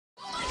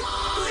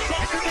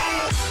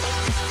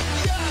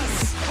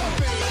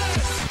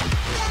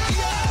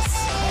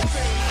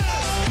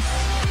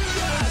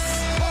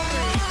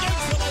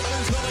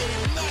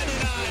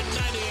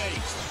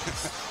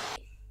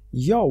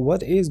Yo,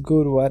 what is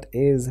good? What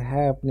is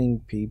happening,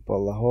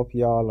 people? I hope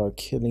y'all are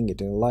killing it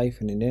in life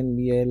and in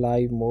NBA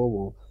Live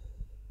Mobile.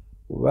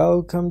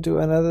 Welcome to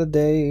another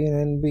day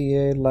in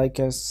NBA. Like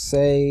I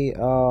say,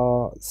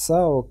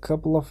 so a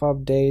couple of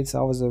updates.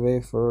 I was away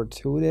for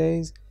 2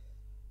 days.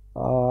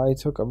 I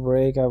took a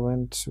break. I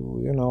went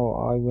in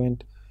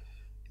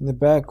the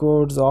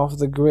backwoods off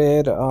the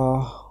grid.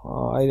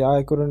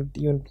 I couldn't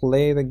even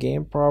play the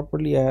game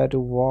properly. I had to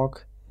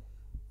walk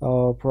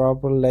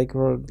proper like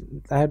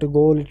I had to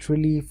go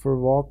literally for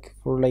walk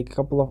for like a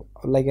couple of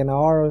like an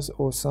hour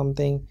or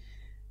something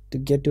to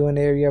get to an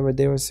area where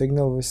there was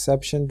signal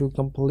reception to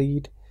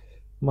complete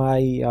my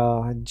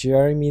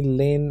Jeremy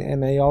Lin,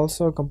 and I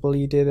also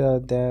completed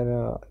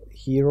that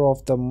hero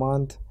of the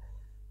month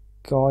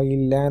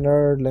Kawhi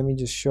Leonard. Let me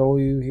just show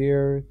you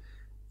here.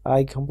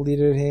 I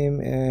completed him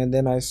and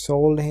then I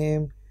sold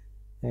him,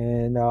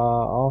 and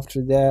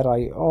after that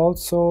I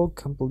also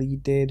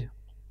completed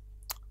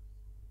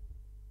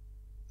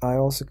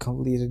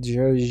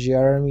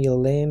Jeremy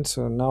Lin,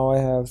 so now I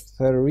have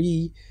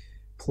 3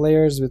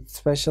 players with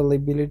special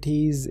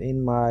abilities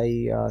in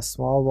my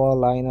small ball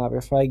lineup.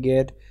 If I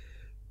get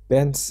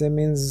Ben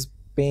Simmons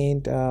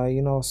paint,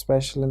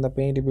 special in the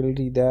paint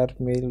ability,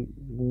 that may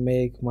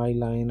make my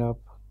lineup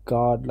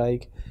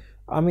godlike.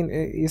 I mean,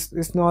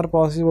 it's not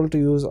possible to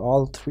use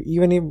all three,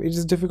 even if it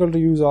is difficult to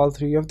use all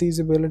 3 of these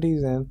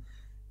abilities, and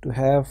to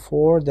have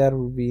 4, that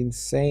would be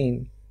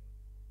insane.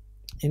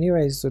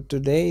 Anyways, so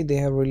today they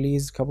have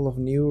released a couple of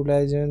new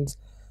legends.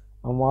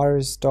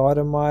 Amari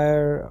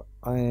Stoudemire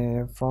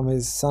from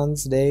his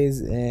son's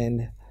days,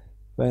 and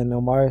when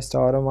Amari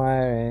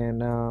Stoudemire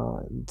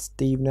and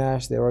Steve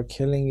Nash, they were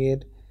killing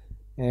it.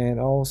 And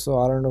also,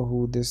 I don't know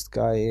who this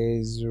guy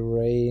is.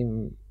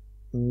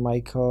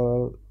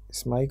 Michael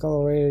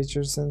Ray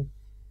Richardson.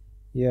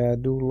 Yeah,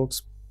 dude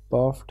looks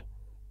buffed,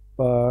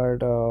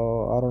 but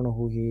I don't know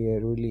who he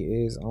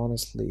really is.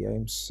 Honestly,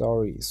 I'm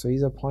sorry. So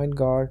he's a point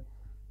guard,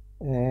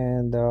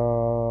 and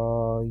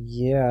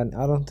yeah,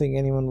 I don't think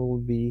anyone will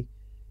be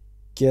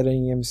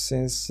getting him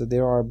since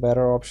there are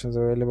better options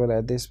available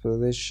at this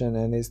position,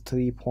 and his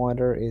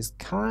three-pointer is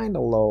kind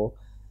of low.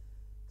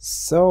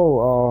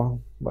 So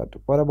but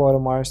what about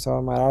Amari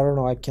Stoudemire? I don't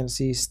know, I can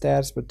see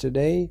stats, but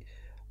today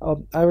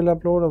I will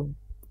upload a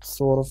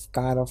sort of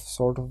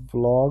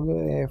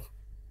vlog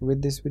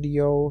with this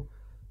video,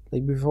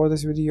 like before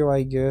this video,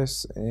 I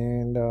guess,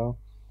 and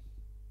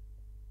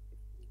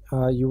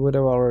you would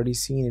have already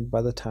seen it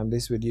by the time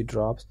this video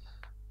drops.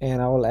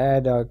 And I will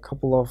add a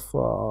couple of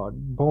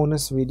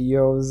bonus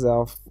videos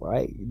of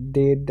I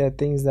did the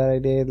things that I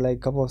did, like a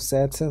couple of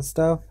sets and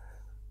stuff.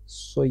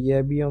 So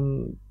yeah, be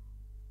on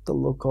the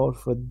lookout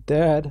for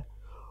that.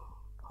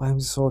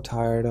 I'm so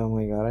tired. Oh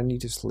my god, I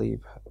need to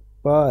sleep.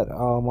 But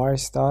I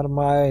started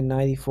my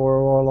 94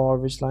 overall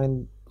orbit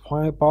line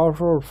power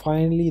forward.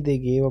 Finally, they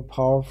gave a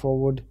power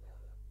forward,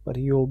 but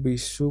he will be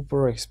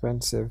super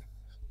expensive.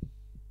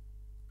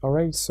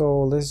 Alright,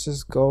 so let's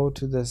just go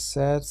to the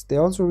sets. They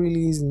also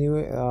released new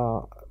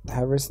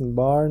Harrison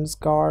Barnes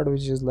card,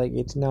 which is like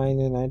 89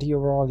 and 90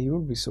 overall. He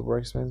would be super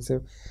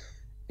expensive.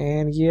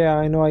 And yeah,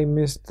 I know I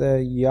missed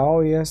the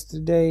Yao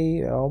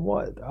yesterday.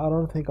 What? I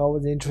don't think I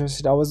was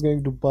interested. I was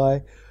going to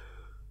buy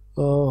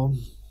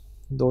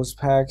those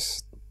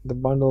packs, the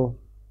bundle.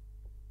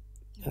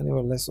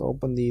 Anyway, let's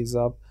open these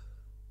up.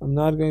 I'm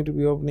not going to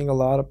be opening a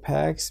lot of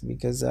packs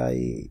because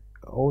I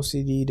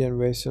OCD'd and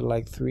wasted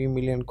like 3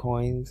 million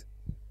coins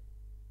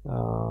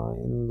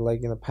in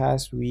the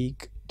past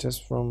week,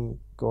 just from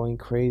going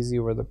crazy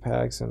over the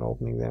packs and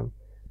opening them.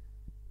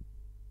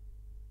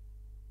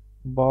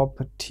 Bob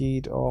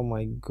Petite, oh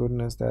my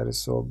goodness, that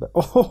is so bad.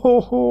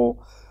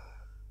 Oh,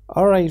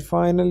 all right,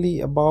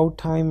 finally, about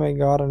time I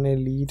got an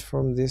elite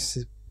from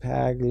this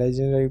pack,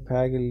 legendary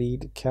pack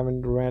elite.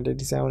 Kevin Durant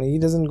 87. He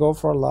doesn't go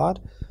for a lot,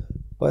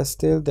 but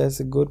still,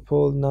 that's a good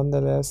pull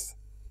nonetheless.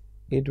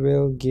 It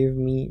will give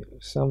me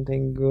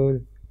something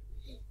good.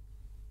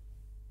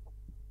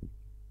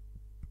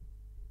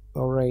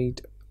 All right.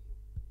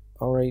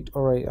 I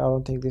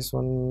don't think this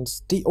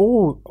one's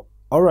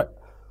all right.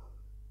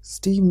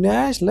 Steve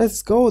Nash,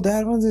 let's go.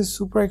 That one is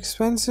super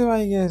expensive,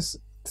 I guess.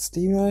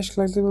 Steve Nash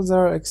collectibles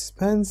are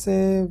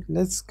expensive.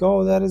 Let's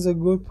go. That is a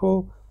good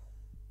pull.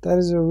 That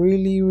is a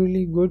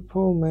really good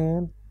pull,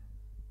 man.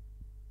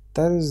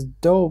 That is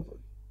dope.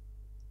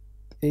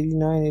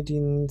 89,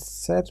 18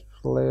 set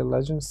player,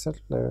 legend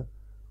set player.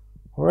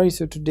 Alright,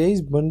 so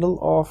today's bundle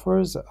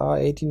offers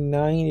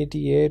 89,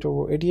 88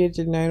 or 88,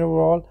 89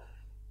 overall.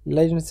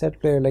 Legend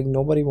set player, like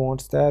nobody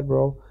wants that,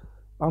 bro.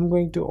 I'm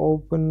going to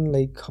open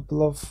like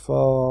couple of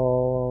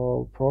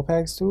pro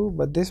packs too,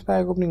 but this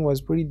pack opening was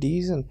pretty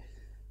decent.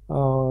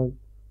 I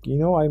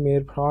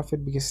made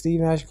profit because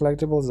Steve Nash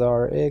collectibles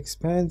are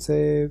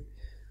expensive.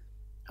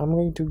 I'm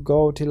going to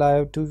go till I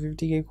have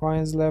 250k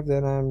coins left,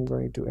 then I'm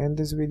going to end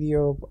this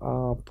video,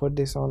 put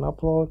this on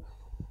upload,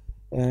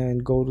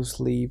 and go to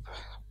sleep.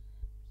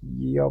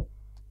 Yup,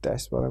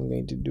 that's what I'm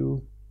going to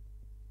do.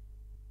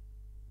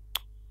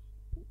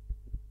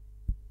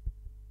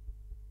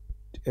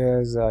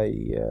 as I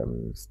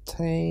am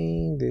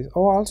saying this.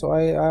 Oh, also,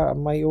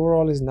 my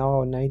overall is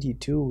now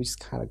 92, which is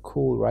kind of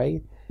cool,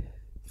 right?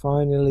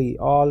 Finally,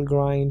 all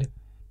grind,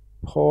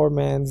 poor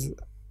man's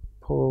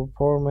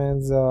poor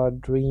man's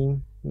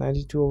dream.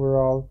 92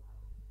 overall.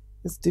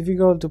 It's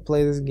difficult to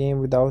play this game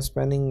without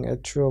spending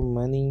actual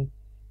money,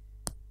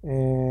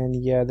 and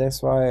yeah,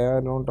 that's why I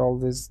don't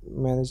always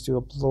manage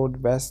to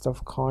upload best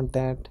of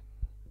content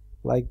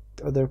like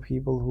other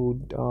people who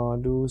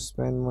do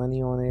spend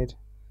money on it.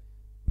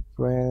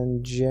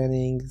 Brandon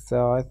Jennings,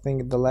 I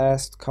think the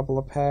last couple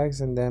of packs,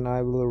 and then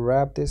I will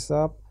wrap this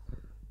up.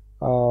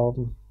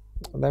 Um,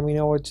 Let me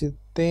know what you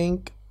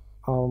think.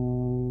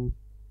 Um,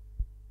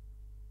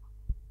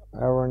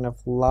 Aaron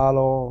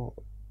Lalo.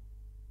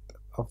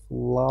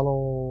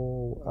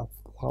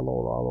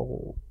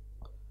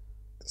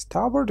 This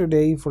topper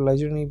today for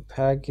legendary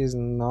pack is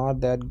not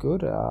that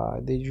good.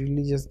 They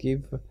usually just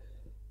give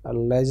a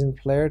legend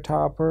player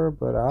topper,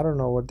 but I don't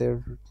know what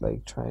they're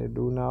like trying to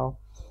do now.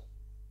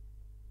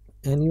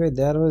 Anyway,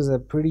 that was a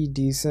pretty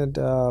decent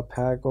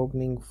pack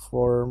opening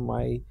for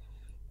my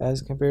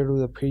as compared to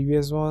the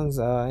previous ones.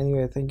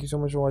 Anyway, thank you so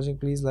much for watching.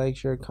 Please like,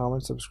 share,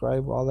 comment,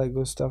 subscribe, all that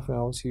good stuff, and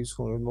I'll see you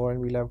soon with more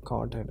and we'll have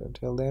content.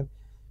 Until then,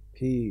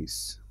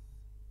 peace.